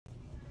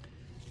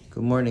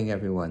Good morning,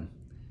 everyone.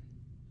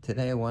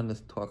 Today I want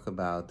to talk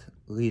about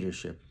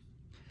leadership.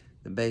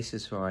 The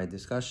basis for our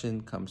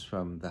discussion comes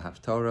from the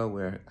Haftora,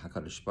 where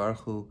HaKadosh Baruch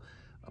Hu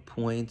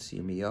appoints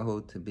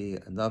Yirmiyahu to be a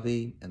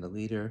Navi and a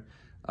leader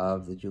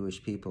of the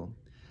Jewish people.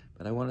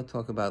 But I want to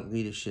talk about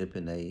leadership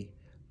in a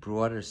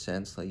broader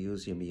sense. I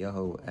use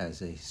Yirmiyahu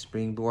as a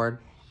springboard.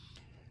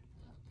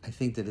 I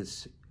think that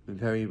it's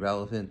very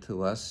relevant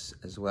to us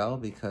as well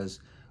because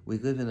we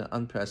live in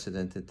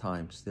unprecedented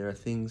times. There are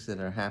things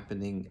that are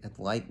happening at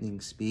lightning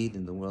speed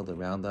in the world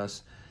around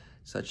us,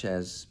 such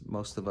as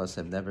most of us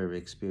have never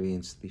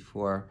experienced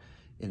before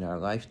in our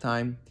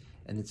lifetime.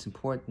 And it's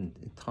important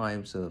in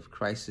times of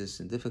crisis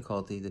and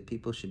difficulty that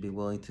people should be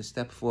willing to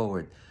step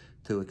forward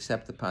to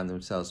accept upon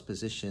themselves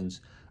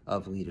positions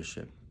of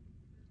leadership.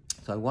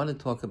 So I want to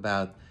talk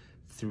about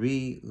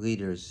three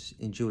leaders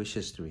in Jewish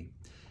history.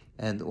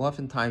 And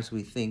oftentimes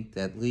we think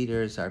that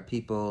leaders are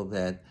people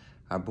that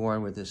are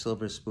born with a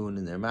silver spoon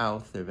in their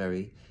mouth. They're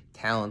very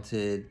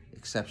talented,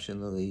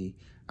 exceptionally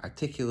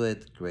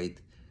articulate,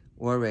 great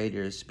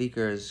orators,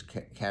 speakers,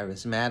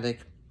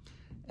 charismatic.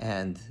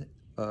 And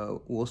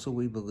also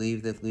we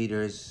believe that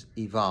leaders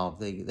evolve.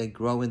 They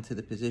grow into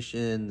the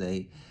position,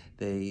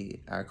 they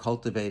are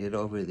cultivated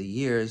over the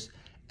years,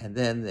 and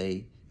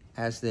then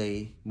as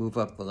they move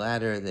up the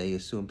ladder, they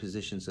assume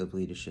positions of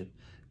leadership.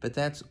 But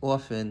that's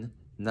often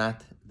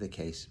not the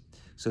case.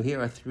 So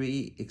here are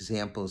three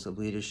examples of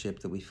leadership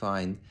that we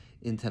find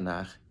in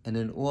Tanakh, and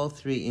in all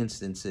three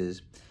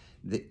instances,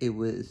 the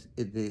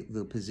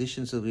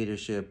positions of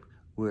leadership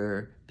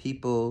were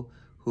people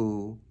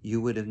who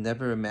you would have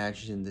never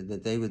imagined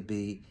that they would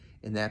be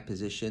in that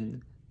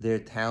position. Their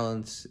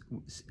talents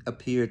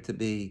appeared to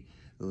be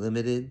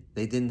limited.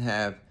 They didn't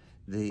have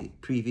the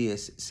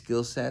previous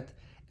skill set,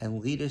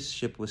 and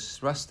leadership was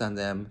thrust on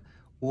them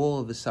all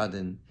of a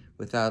sudden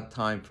without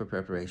time for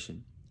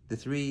preparation. The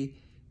three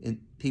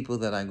people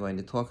that I'm going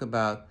to talk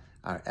about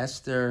are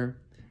Esther,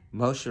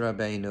 Moshe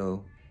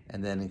Rabbeinu,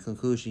 and then in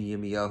conclusion,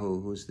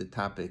 Yirmiyahu, who's the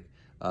topic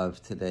of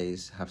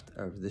today's,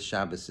 of the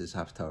Shabbos'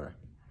 Haftora.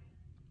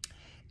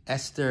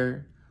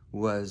 Esther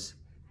was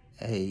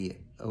a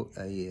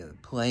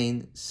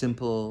plain,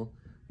 simple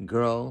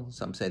girl.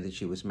 Some say that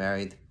she was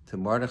married to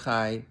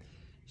Mordechai.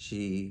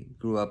 She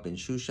grew up in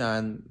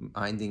Shushan,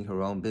 minding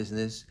her own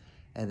business.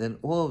 And then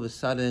all of a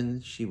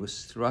sudden, she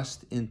was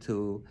thrust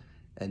into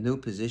a new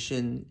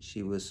position.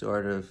 She was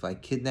sort of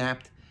like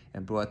kidnapped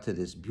and brought to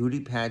this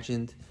beauty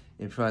pageant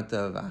in front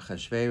of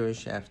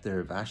Achashverosh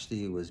after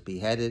Vashti was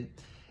beheaded.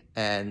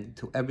 And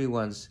to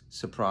everyone's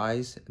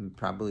surprise, and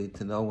probably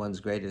to no one's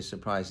greater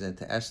surprise than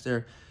to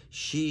Esther,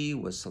 she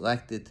was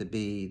selected to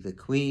be the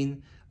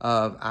queen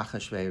of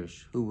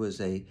Achashverosh, who was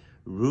a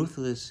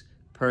ruthless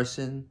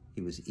person.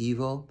 He was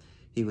evil.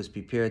 He was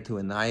prepared to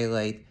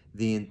annihilate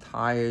the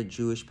entire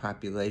Jewish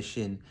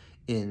population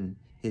in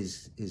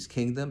his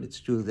kingdom. It's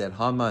true that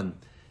Haman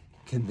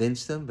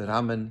convinced him, but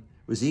Haman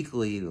was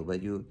equally evil. But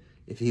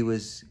if he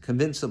was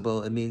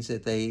convincible, it means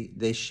that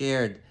they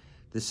shared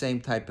the same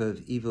type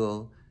of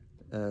evil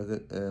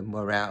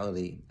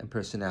morality and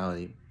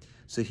personality.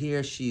 So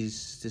here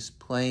she's this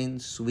plain,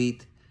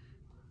 sweet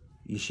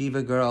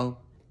yeshiva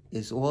girl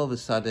is all of a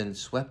sudden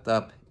swept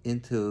up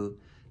into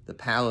the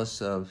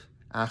palace of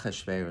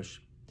Achashverosh.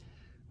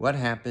 What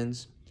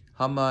happens?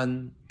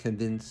 Haman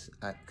convinces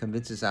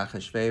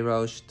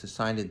Achashverosh to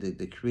sign a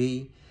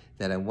decree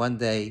that on one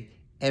day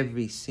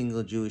every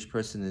single Jewish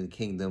person in the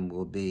kingdom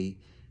will be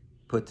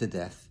put to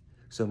death.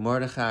 So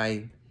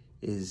Mordechai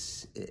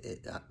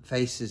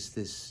faces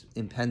this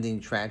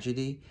impending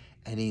tragedy,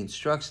 and he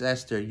instructs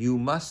Esther, you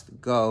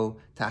must go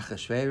to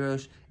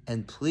Achashverosh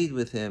and plead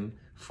with him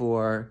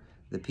for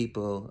the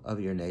people of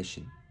your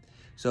nation.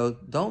 So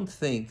don't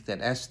think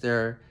that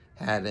Esther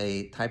had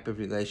a type of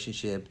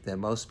relationship that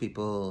most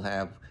people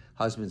have,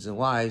 husbands and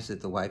wives, that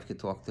the wife could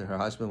talk to her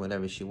husband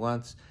whenever she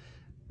wants.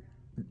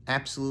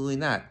 Absolutely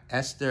not.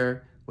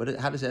 Esther,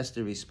 how does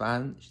Esther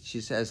respond?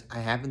 She says, I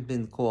haven't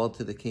been called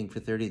to the king for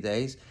 30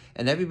 days.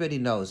 And everybody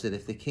knows that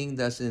if the king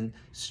doesn't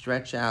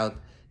stretch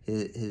out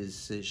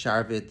his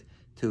sharvit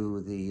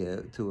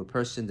to a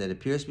person that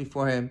appears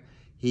before him,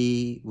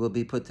 he will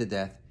be put to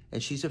death.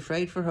 And she's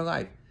afraid for her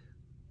life.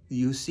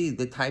 You see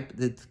the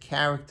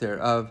character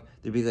of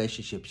the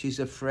relationship. She's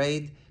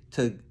afraid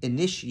to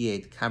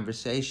initiate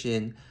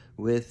conversation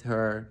with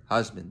her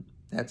husband.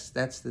 That's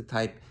the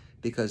type,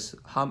 because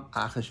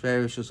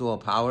Achashverosh was all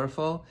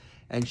powerful,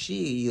 and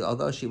she,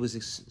 although she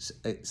was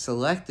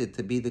selected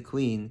to be the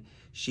queen,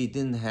 she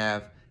didn't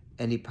have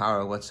any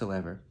power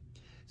whatsoever.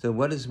 So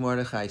what does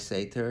Mordechai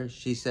say to her?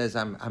 She says,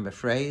 I'm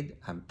afraid,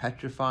 I'm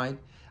petrified,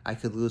 I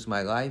could lose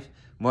my life.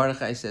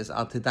 Mordechai says,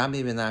 Al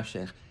tedami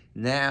b'nafshech.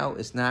 Now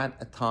is not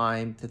a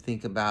time to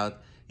think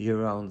about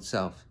your own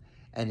self.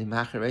 And in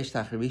Macharesh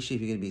Tacharishi,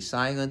 if you're going to be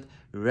silent,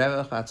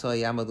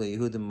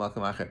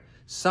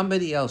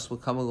 somebody else will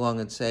come along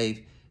and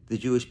save the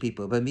Jewish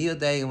people. But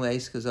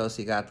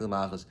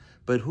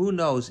who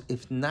knows,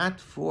 if not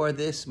for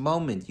this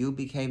moment, you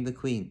became the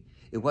queen.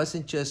 It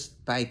wasn't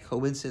just by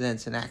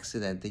coincidence and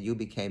accident that you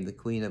became the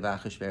queen of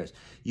Achashverosh.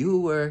 You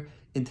were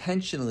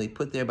intentionally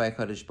put there by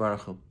Kadosh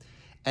Baruch Hu.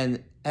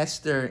 And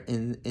Esther,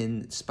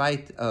 in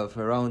spite of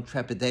her own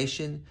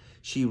trepidation,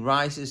 she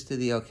rises to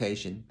the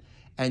occasion,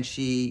 and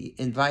she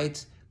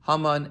invites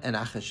Haman and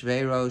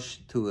Achashverosh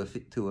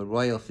to a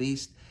royal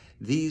feast.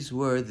 These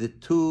were the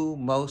two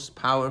most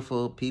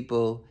powerful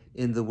people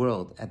in the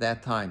world at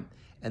that time,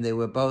 and they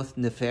were both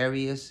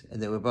nefarious,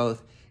 and they were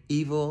both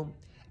evil,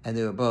 and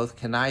they were both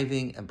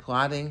conniving and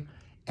plotting,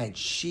 and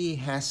she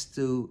has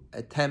to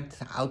attempt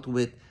to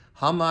outwit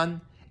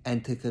Haman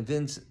and to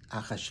convince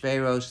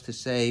Achashverosh to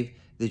save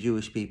the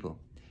Jewish people.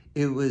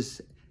 It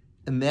was,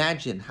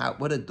 imagine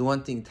what a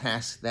daunting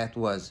task that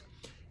was.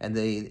 And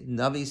the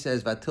Navi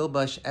says,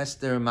 Vatilbash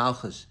Esther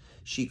Malchus.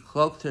 She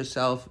cloaked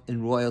herself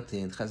in royalty.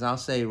 And Chazal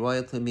say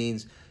royalty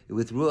means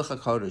with Ruach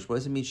HaKodesh. What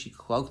does it mean she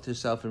cloaked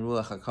herself in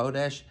Ruach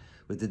HaKodesh,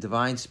 with the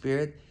divine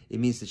spirit? It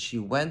means that she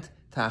went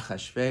to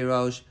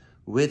Achashverosh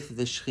with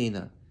the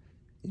Shechina.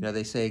 You know,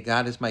 they say,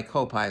 God is my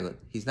co-pilot.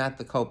 He's not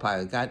the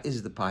co-pilot. God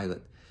is the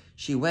pilot.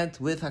 She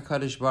went with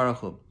HaKadosh Baruch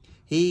Hu.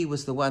 He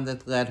was the one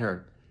that led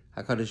her,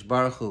 HaKadosh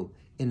Baruch Hu,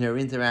 in her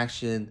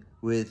interaction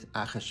with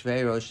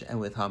Achashverosh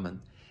and with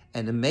Haman.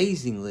 And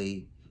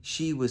amazingly,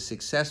 she was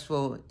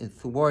successful in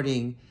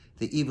thwarting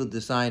the evil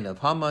design of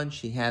Haman.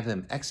 She had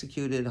him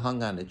executed,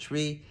 hung on a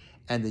tree,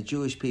 and the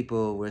Jewish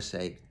people were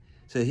saved.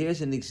 So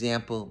here's an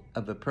example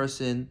of a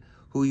person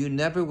who you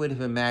never would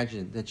have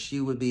imagined that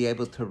she would be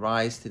able to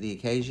rise to the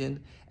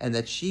occasion and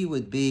that she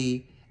would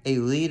be a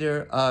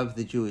leader of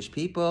the Jewish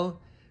people,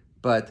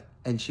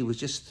 and she was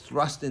just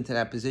thrust into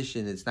that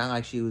position. It's not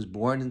like she was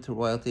born into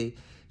royalty,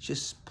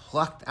 just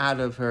plucked out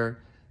of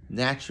her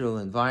natural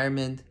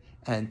environment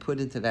and put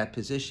into that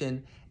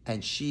position,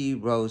 and she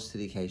rose to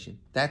the occasion.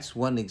 That's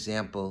one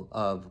example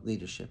of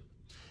leadership.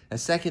 A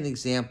second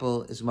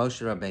example is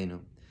Moshe Rabbeinu.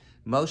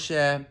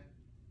 Moshe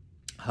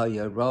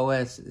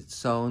Hayaroes, its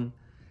son,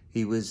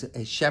 he was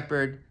a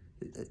shepherd,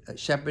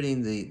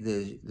 shepherding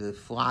the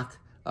flock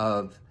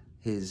of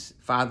his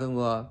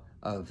father-in-law,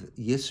 of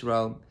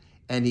Yisro,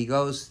 and he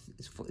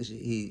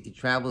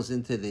travels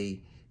into the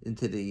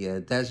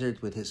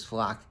desert with his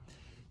flock.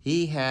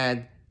 He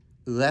had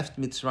left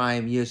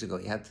Mitzrayim years ago.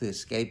 He had to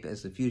escape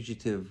as a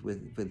fugitive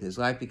with his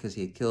life because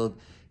he had killed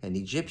an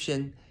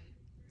Egyptian.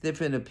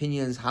 Different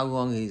opinions how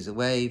long he's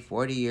away,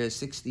 40 years,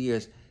 60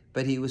 years,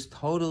 but he was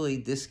totally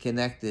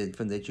disconnected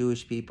from the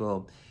Jewish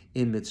people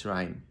in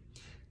Mitzrayim.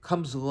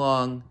 Comes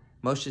along,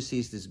 Moshe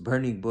sees this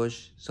burning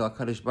bush, so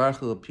HaKadosh Baruch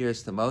Hu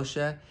appears to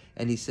Moshe,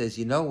 and he says,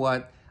 you know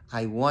what?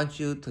 I want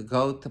you to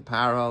go to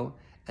Paro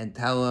and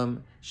tell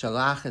him,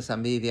 Shalach es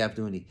ami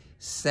v'avduni,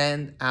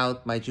 send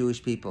out my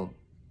Jewish people.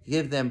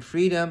 Give them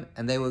freedom,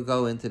 and they will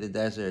go into the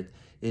desert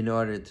in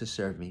order to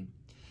serve me.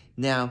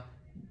 Now,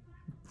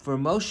 for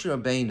Moshe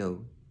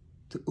Rabbeinu,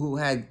 who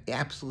had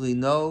absolutely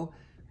no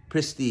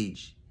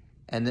prestige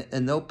and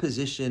no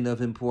position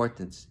of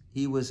importance,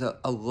 he was a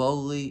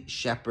lowly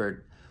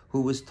shepherd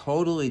who was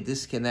totally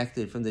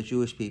disconnected from the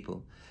Jewish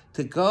people,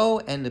 to go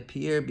and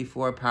appear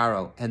before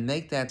Paro and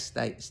make that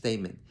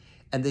statement.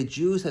 And the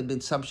Jews had been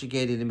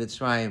subjugated in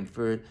Mitzrayim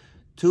for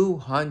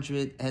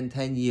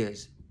 210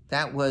 years.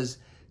 That was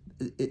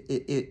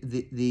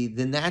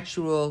the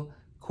natural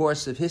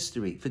course of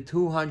history for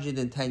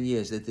 210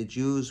 years, that the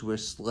Jews were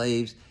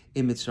slaves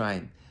in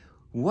Mitzrayim.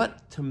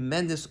 What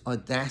tremendous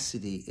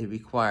audacity it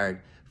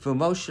required for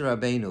Moshe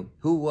Rabbeinu,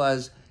 who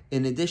was,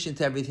 in addition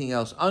to everything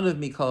else, Anav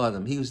Mikol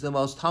Adam, he was the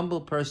most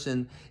humble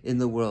person in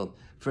the world.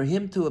 For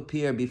him to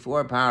appear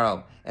before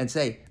Paro and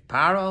say,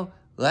 Paro,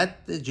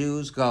 let the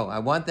Jews go. I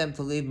want them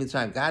to leave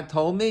Mitzrayim. God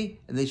told me,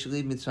 and they should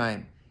leave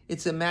Mitzrayim.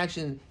 It's,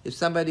 imagine if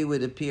somebody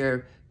would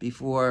appear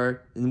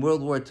before, in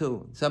World War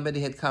II, somebody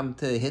had come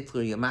to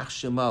Hitler, Yamach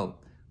Shemo,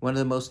 one of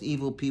the most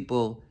evil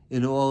people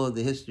in all of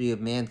the history of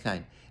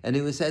mankind. And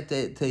he was said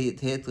to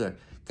Hitler,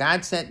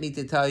 God sent me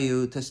to tell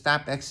you to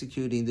stop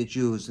executing the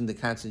Jews in the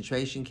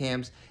concentration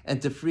camps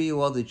and to free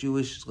all the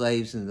Jewish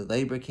slaves in the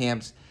labor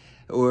camps.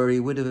 Or he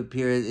would have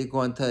appeared,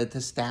 gone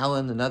to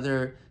Stalin,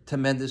 another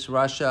tremendous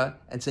Russia,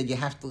 and said, you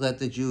have to let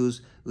the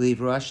Jews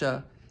leave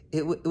Russia.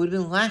 It would have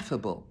been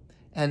laughable.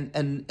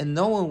 And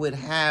no one would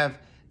have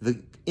the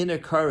inner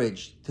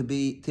courage to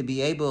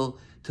be able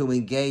to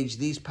engage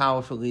these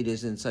powerful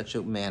leaders in such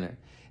a manner.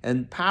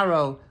 And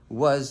Paro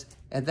was,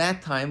 at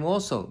that time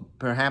also,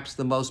 perhaps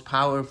the most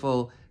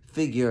powerful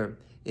figure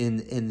in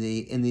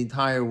the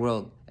entire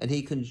world. And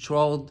he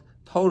controlled,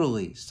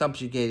 totally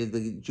subjugated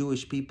the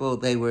Jewish people.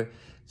 They were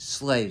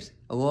slaves.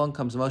 Along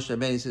comes Moshe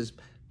Rabbeinu and says,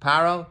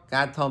 Paro,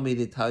 God told me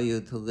to tell you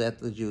to let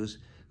the Jews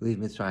leave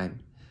Mitzrayim.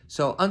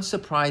 So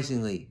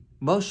unsurprisingly,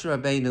 Moshe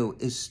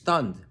Rabbeinu is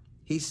stunned.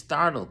 He's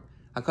startled.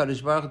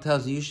 HaKadosh Baruch Hu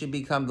tells him, you should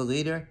become the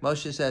leader.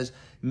 Moshe says,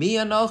 Mi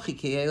anochi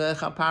ki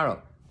elecha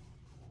Paro.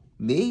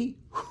 Me?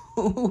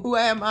 Who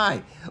am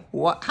I?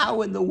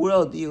 How in the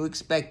world do you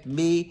expect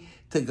me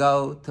to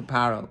go to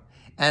Paro?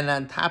 And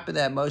on top of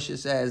that, Moshe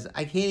says,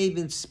 I can't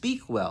even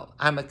speak well.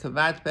 I'm a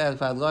kavat pe'ad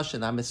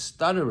loshen. I'm a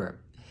stutterer.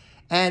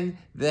 And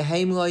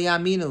v'heim lo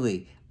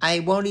yaminuli. I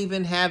won't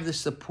even have the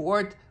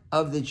support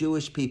of the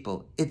Jewish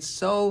people. It's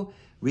so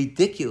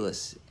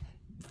ridiculous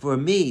for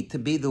me to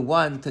be the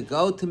one to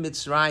go to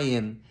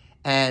Mitzrayim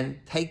and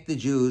take the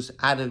Jews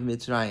out of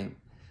Mitzrayim.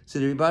 So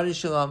the Rebbeinu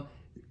Shalom,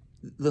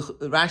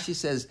 Rashi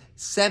says,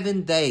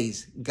 7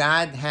 days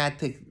God had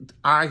to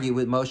argue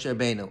with Moshe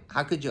Rabbeinu.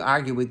 How could you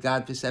argue with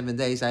God for 7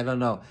 days? I don't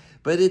know.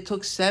 But it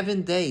took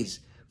 7 days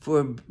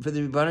for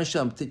the Rebbeinu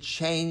Shalom to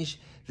change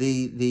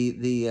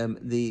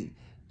the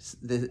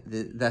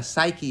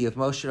psyche of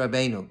Moshe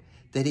Rabbeinu,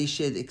 that he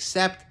should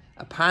accept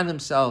upon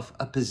himself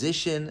a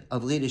position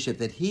of leadership,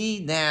 that he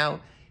now,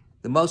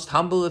 the most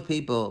humble of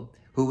people,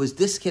 who was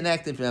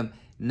disconnected from him,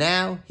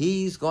 now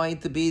he's going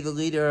to be the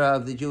leader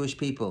of the Jewish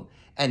people.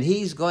 And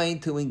he's going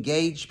to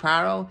engage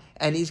Paro,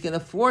 and he's going to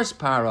force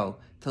Paro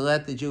to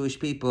let the Jewish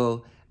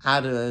people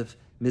out of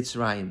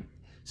Mitzrayim.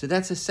 So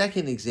that's a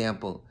second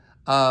example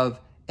of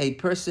a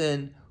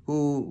person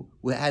who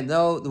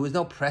there was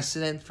no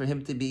precedent for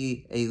him to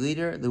be a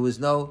leader. There was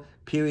no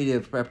period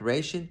of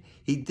preparation.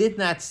 He did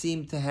not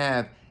seem to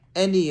have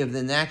any of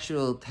the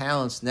natural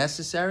talents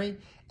necessary,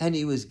 and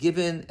he was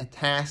given a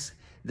task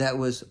that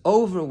was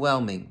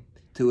overwhelming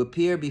to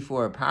appear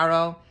before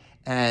Paro.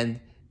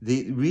 And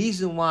the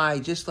reason why,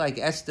 just like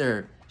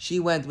Esther, she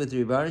went with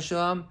the Rebbeinu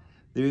Shalom,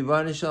 the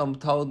Rebbeinu Shalom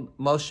told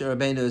Moshe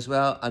Rabbeinu as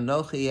well,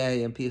 Anochi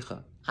and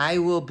Picha, I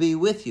will be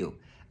with you.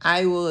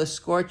 I will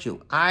escort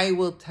you. I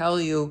will tell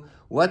you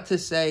what to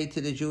say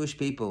to the Jewish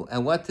people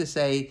and what to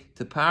say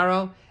to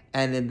Paro.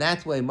 And in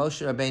that way,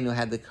 Moshe Rabbeinu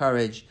had the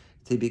courage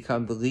to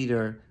become the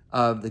leader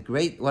of the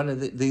greatest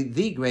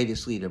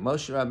leader,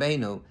 Moshe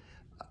Rabbeinu,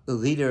 the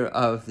leader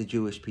of the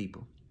Jewish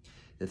people.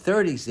 The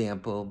third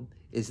example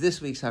is this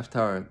week's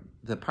Haftora,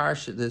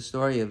 the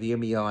story of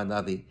Yirmiyahu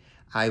Hanavi.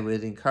 I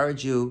would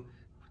encourage you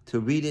to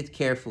read it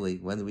carefully.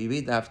 When we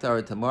read the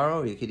Haftora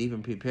tomorrow, you could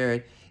even prepare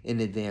it in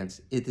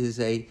advance. It is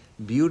a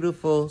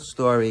beautiful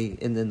story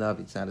in the Navi.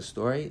 It's not a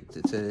story.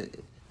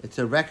 It's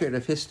a record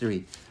of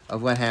history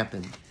of what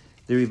happened.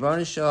 The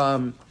Rebbeinu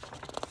Shalom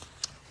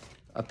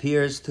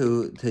appears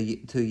to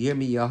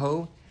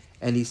Yirmiyahu,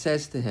 and he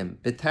says to him,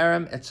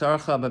 "B'terem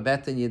etzarcha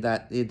b'beten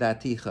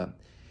yidaticha."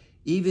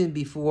 Even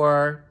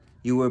before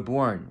you were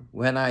born,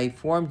 when I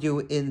formed you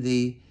in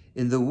the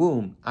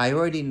womb, I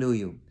already knew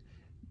you.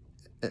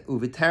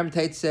 Uv'terem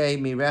tetzei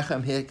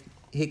mirechem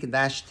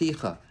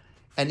hikdashticha.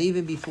 And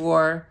even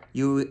before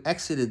you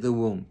exited the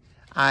womb,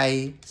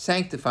 I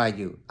sanctified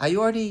you. I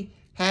already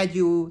had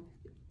you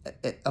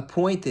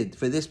appointed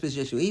for this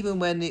position. Even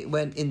when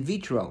in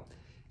vitro,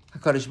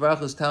 HaKadosh Baruch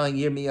Hu is telling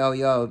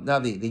Yirmiyahu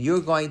Navi that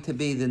you're going to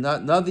be the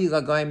Navi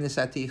Lagoyim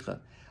Nisaticha.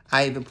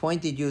 I have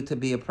appointed you to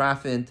be a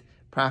prophet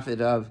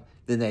of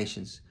the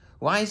nations.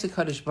 Why is the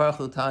HaKadosh Baruch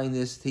Hu telling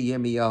this to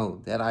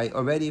Yirmiyahu? That I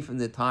already from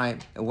the time,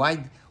 and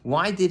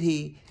why did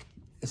he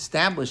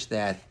establish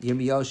that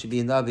Yirmiyahu should be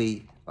a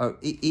Navi, or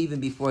even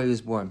before he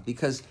was born?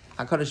 Because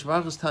HaKadosh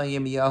Baruch Hu is telling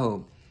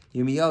Yirmiyahu,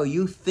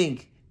 you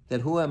think that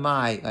who am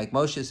I? Like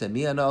Moshe said,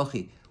 Mi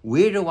Anochi.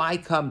 Where do I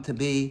come to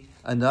be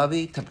a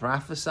Navi, to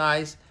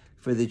prophesize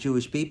for the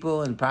Jewish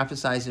people and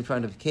prophesize in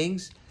front of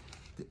kings?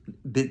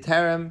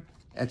 B'terem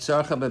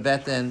etzorcha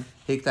bebeten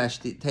hikdash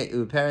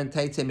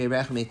teitze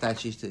mirechem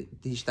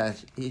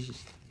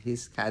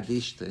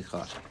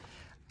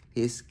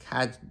his.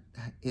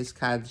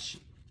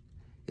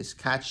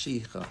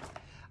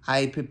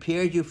 I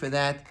prepared you for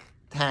that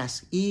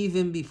task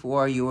even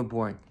before you were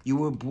born. You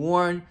were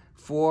born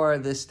for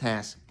this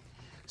task.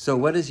 So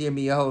what does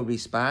Yirmiyahu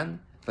respond?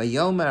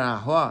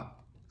 Vayomer ahah.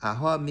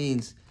 Ahah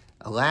means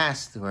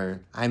alas,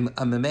 or I'm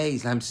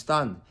amazed, I'm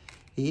stunned.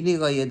 Hini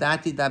lo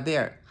yadati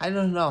daber. I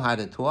don't know how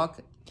to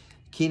talk.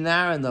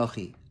 Kinar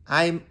anochi.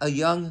 I'm a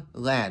young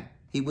lad.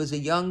 He was a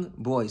young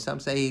boy. Some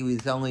say he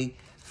was only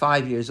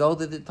 5 years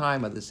old at the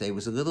time. Others say he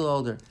was a little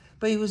older.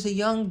 But he was a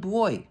young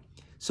boy.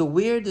 So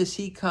where does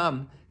he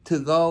come to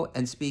go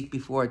and speak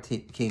before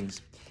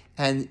kings?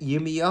 And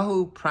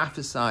Yirmiyahu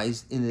prophesied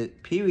in a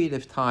period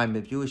of time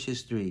of Jewish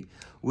history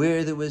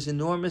where there was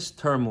enormous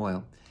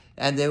turmoil,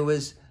 and there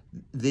was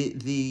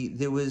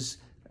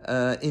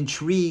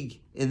intrigue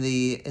in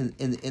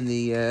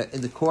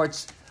the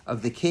courts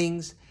of the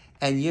kings,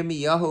 and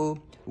Yirmiyahu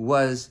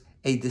was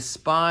a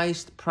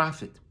despised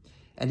prophet,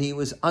 and he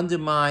was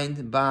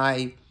undermined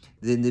by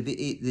the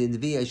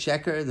Nevi'ah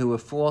Sheker. There were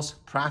false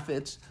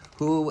prophets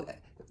who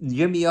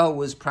Yirmiyahu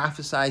was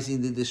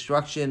prophesying the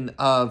destruction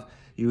of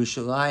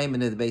Yerushalayim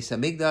and the Beis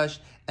Hamikdash,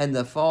 and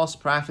the false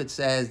prophet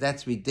says,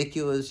 that's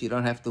ridiculous, you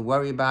don't have to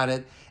worry about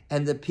it.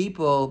 And the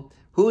people,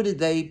 who did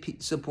they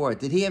support?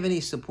 Did he have any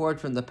support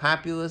from the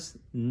populace?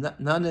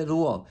 None at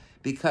all,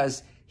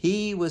 because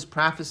he was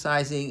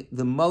prophesying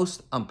the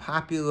most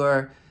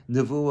unpopular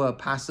nevuah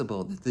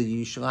possible, that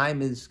the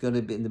Yerushalayim is going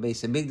to be, in the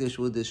Beis Hamikdash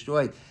will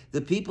destroy it.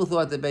 The people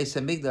thought the Beis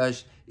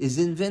Hamikdash is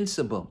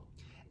invincible.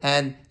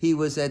 And he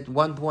was, at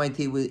one point,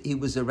 he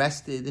was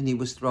arrested and he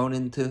was thrown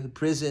into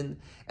prison,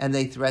 and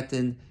they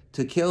threatened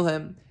to kill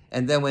him.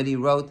 And then when he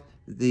wrote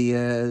the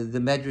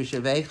Medrash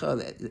of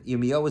Eicha,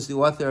 Yirmiyahu was the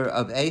author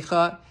of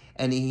Eicha,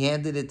 and he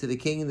handed it to the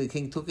king, and the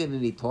king took it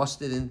and he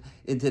tossed it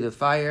into the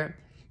fire.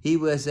 He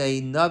was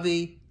a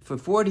Navi for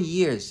 40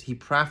 years. He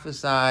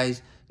prophesied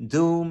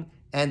doom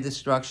and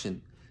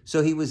destruction.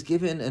 So he was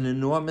given an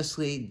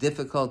enormously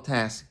difficult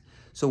task.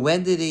 So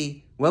when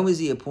was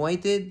he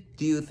appointed?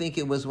 Do you think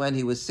it was when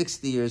he was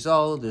 60 years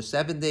old or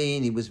 70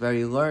 and he was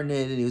very learned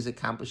and he was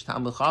accomplished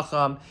Talmud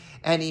Chacham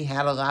and he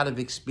had a lot of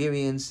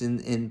experience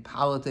in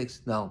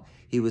politics? No,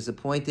 he was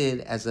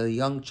appointed as a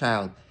young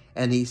child.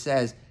 And he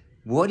says,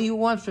 what do you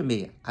want from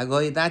me? I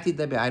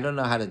don't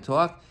know how to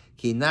talk.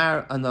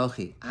 Kinar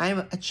anochi. I'm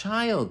a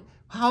child.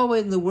 How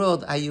in the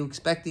world are you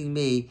expecting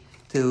me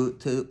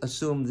to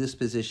assume this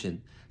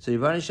position? So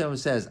Rebbeinu Shalom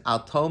says,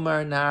 Al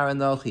tomar nar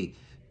anochi.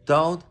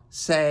 Don't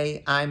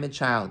say I'm a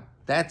child.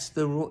 That's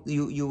the rule.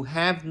 You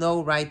have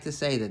no right to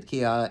say that.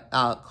 Ki al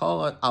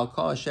kol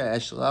asher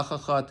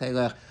eshlechacha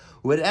telech.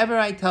 Whatever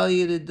I tell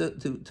you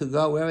to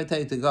go, wherever I tell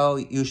you to go,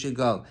 you should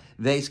go.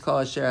 Veis kol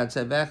asher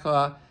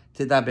atzavecha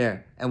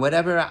tidaber. And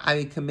whatever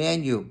I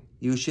command you,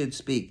 you should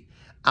speak.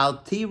 Al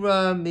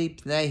tira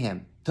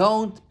mipneihem.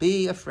 Don't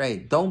be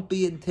afraid. Don't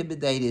be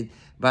intimidated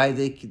by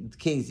the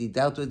kings. He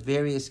dealt with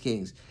various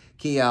kings.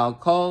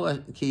 Again,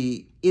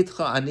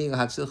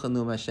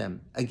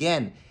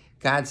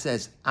 God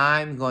says,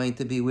 I'm going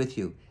to be with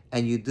you,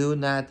 and you do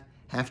not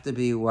have to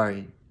be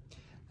worried.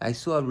 I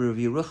saw Rabbi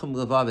Yerucham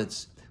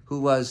Levovitz,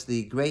 who was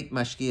the great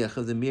mashgiach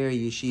of the Mir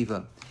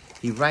Yeshiva.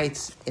 He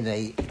writes in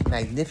a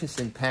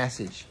magnificent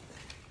passage.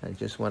 I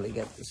just want to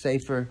get the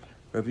sefer.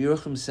 Rabbi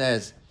Yerucham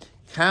says,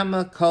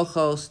 Kama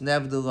kochos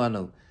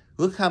nevdulanu.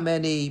 Look how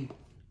many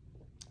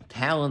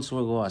talents were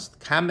lost.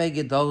 Kame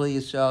gedola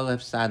Yisrael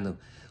hefsanu.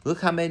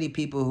 Look how many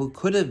people who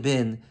could have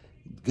been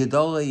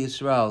gedola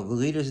Yisrael, the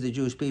leaders of the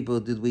Jewish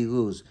people, did we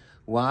lose?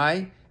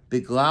 Why?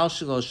 Biglal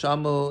shelo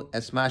shamu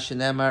es ma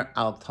shenemar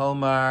al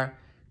tomar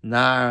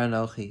nar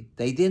anochi.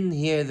 They didn't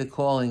hear the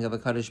calling of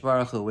HaKadosh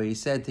Baruch Hu, where he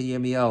said to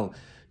Yirmiyahu,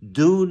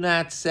 do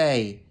not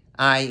say,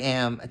 I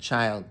am a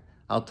child.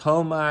 Al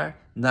tomar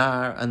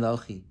nar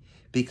anochi.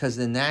 Because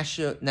the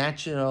natural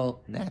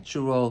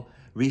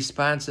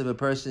response of a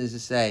person is to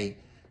say,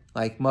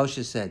 like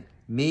Moshe said,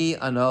 Mi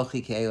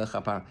anochi ke'elech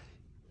apar.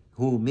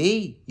 Who,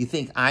 me? You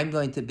think I'm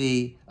going to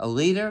be a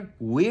leader?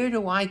 Where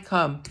do I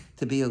come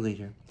to be a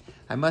leader?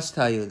 I must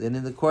tell you that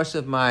in the course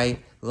of my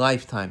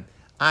lifetime,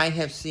 I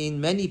have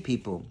seen many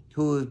people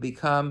who have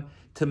become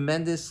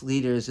tremendous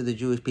leaders of the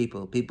Jewish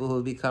people who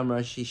have become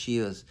Rosh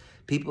Yeshivas,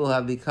 people who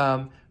have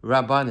become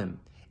Rabbanim,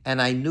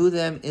 and I knew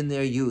them in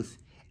their youth.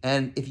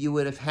 And if you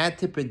would have had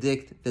to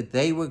predict that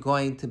they were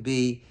going to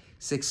be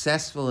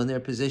successful in their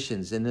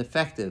positions and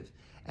effective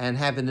and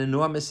have an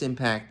enormous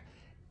impact,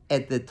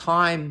 at the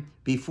time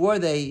before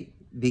they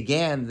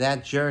began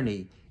that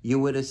journey, you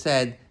would have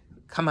said,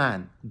 come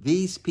on,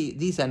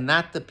 these are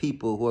not the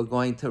people who are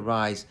going to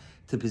rise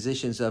to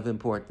positions of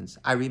importance.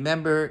 I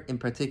remember in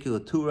particular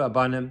two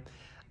Rabbanim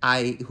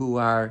who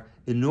are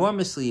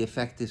enormously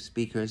effective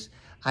speakers.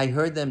 I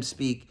heard them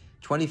speak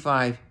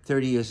 25,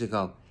 30 years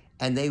ago,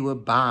 and they were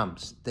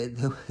bombs.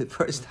 The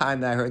first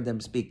time I heard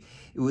them speak,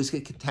 it was a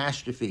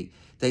catastrophe.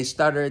 They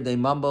stuttered, they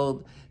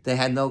mumbled, they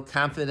had no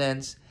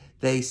confidence.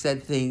 They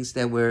said things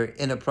that were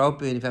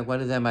inappropriate. In fact, one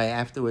of them I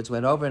afterwards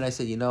went over and I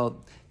said,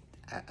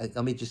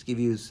 let me just give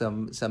you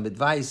some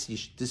advice.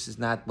 This is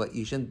not what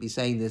you shouldn't be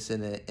saying this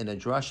in a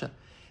drosho.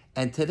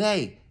 And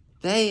today,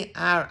 they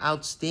are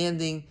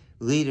outstanding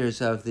leaders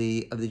of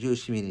the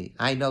Jewish community.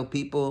 I know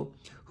people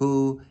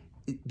who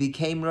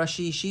became Rosh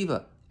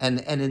Yeshiva, and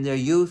in their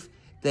youth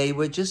they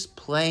were just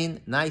plain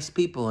nice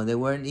people, and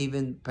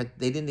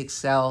they didn't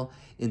excel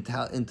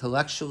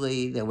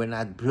intellectually. They were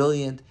not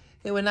brilliant.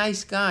 They were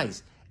nice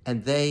guys.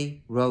 And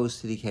they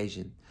rose to the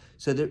occasion.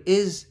 So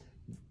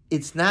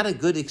it's not a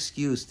good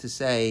excuse to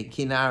say,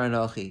 Kinar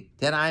Anochi,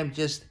 that I'm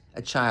just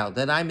a child,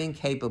 that I'm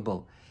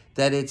incapable,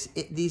 that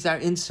these are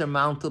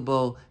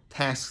insurmountable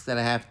tasks that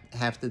I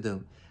have to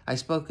do. I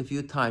spoke a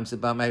few times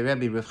about my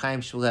Rabbi, Rav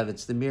Chaim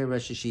Shmulevitz, the Mir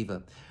Rosh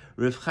Yeshiva.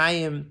 Rav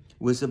Chaim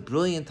was a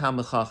brilliant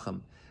Talmid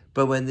Chacham,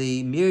 but when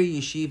the Mir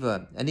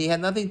Yeshiva, and he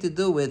had nothing to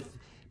do with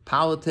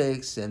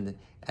politics and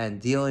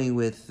dealing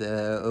with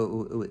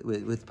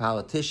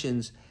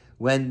politicians,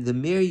 when the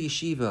Mir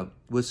Yeshiva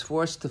was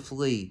forced to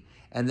flee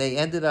and they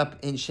ended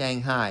up in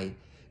Shanghai,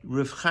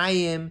 Rav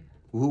Chaim,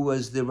 who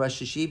was the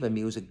Rosh Yeshiva,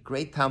 he was a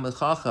great Talmid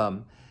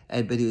Chacham,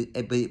 but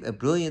a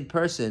brilliant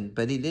person,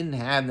 but he didn't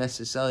have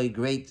necessarily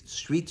great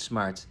street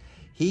smarts.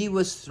 He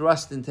was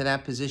thrust into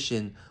that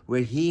position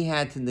where he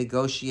had to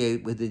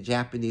negotiate with the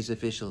Japanese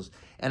officials.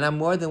 And on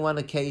more than one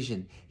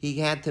occasion, he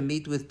had to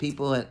meet with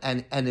people,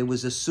 and it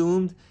was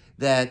assumed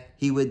that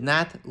he would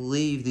not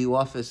leave the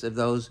office of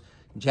those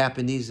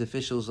Japanese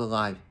officials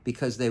alive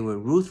because they were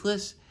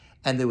ruthless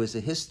and there was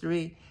a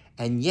history.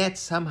 And yet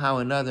somehow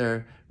or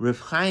another, Rav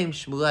Chaim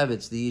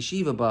Shmulevitz, the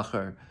yeshiva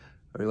bacher,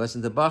 or he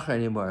wasn't the bacher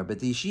anymore, but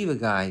the yeshiva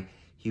guy,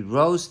 he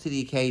rose to the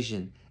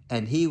occasion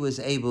and he was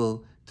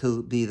able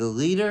to be the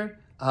leader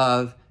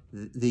of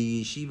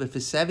the yeshiva for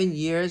 7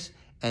 years,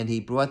 and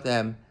he brought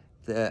them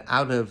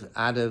out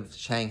of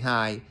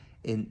Shanghai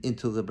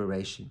into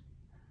liberation.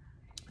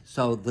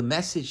 So the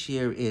message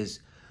here is,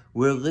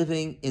 We're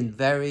living in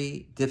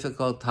very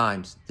difficult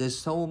times. There's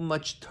so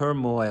much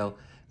turmoil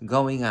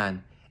going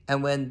on.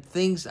 And when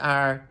things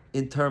are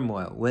in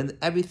turmoil, when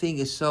everything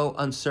is so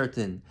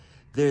uncertain,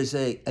 there's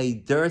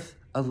a dearth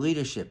of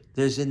leadership.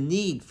 There's a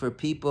need for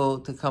people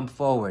to come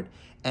forward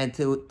and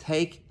to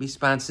take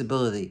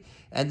responsibility.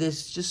 And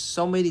there's just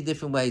so many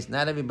different ways.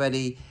 Not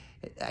everybody,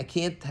 I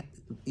can't,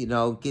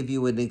 give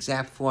you an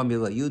exact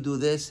formula. You do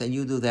this and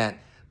you do that.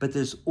 But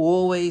there's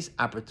always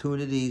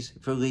opportunities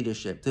for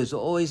leadership. There's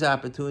always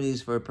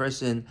opportunities for a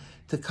person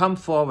to come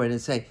forward and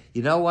say,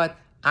 you know what?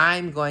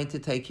 I'm going to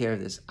take care of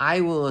this.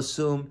 I will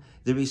assume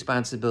the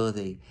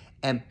responsibility.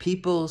 And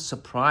people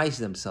surprise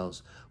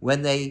themselves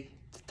when they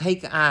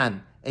take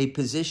on a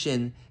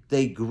position.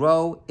 They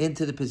grow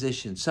into the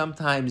position,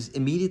 sometimes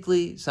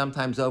immediately,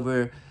 sometimes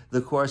over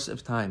the course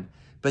of time.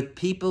 But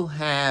people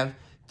have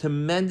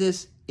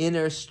tremendous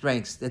inner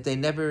strengths that they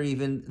never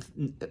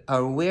even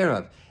are aware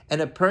of. And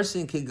a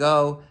person could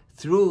go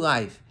through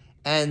life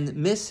and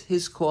miss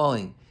his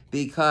calling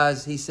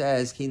because he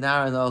says,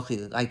 Kinar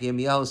Anochi, like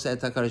Yirmiyahu said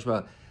to HaKadosh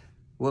Baruch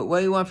Hu, what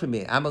do you want from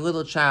me? I'm a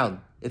little child.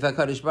 If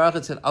HaKadosh Baruch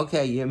Hu said,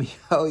 okay,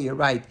 Yirmiyahu, you're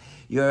right.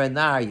 You're a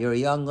nar, you're a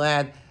young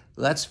lad.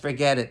 Let's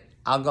forget it.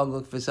 I'll go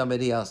look for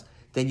somebody else.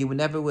 Then you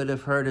never would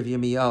have heard of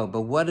Yirmiyahu.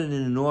 But what an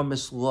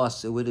enormous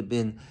loss it would have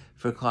been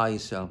for Klal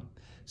Yisrael.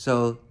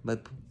 So,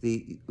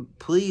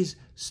 please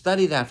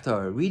study the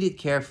Haftora. Read it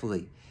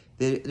carefully.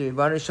 The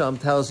Rebbeinu Shalom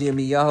tells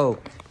Yirmiyahu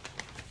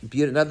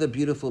another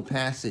beautiful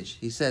passage.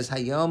 He says,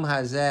 Hayom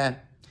hazeh,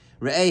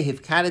 re'eh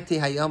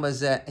hifkadati hayom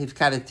hazeh,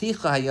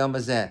 hifkadaticha hayom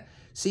hazeh.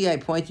 See, I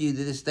point you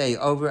to this day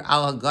over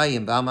al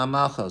hagayim, b'al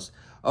malchos,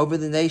 over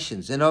the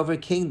nations and over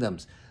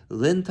kingdoms,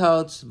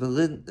 lintots,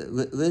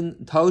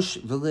 lintosh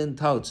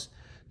v'lintots,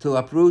 to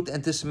uproot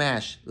and to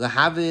smash,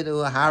 lahavid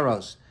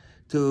laharos,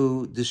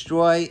 to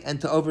destroy and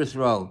to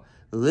overthrow,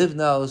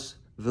 livnos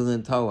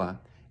v'lintoa,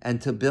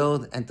 and to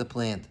build and to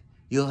plant.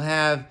 You'll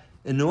have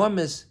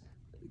enormous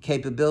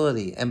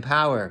capability and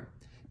power,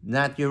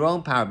 not your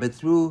own power, but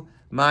through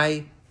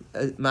my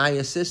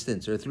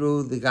assistance or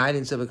through the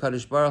guidance of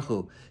HaKadosh Baruch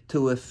Hu,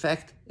 to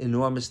effect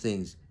enormous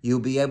things. You'll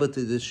be able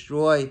to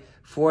destroy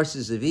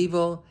forces of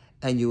evil,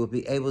 and you will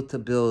be able to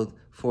build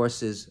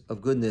forces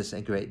of goodness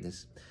and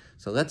greatness.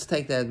 So let's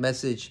take that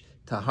message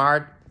to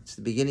heart. It's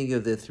the beginning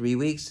of the 3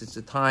 weeks. It's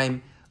a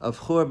time of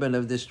churban,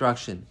 of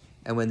destruction.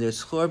 And when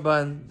there's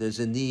churban, there's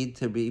a need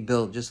to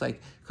rebuild. Just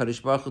like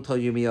Kadosh Baruch Hu told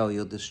Yirmiyahu,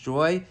 you'll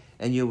destroy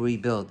and you'll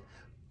rebuild.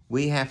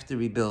 We have to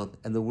rebuild.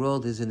 And the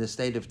world is in a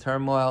state of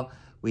turmoil.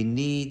 We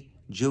need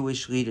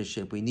Jewish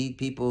leadership. We need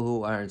people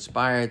who are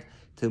inspired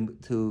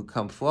to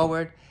come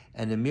forward.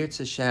 And in Mirz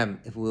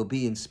Hashem, if we'll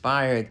be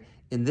inspired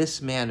in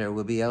this manner,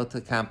 we'll be able to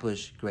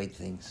accomplish great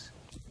things.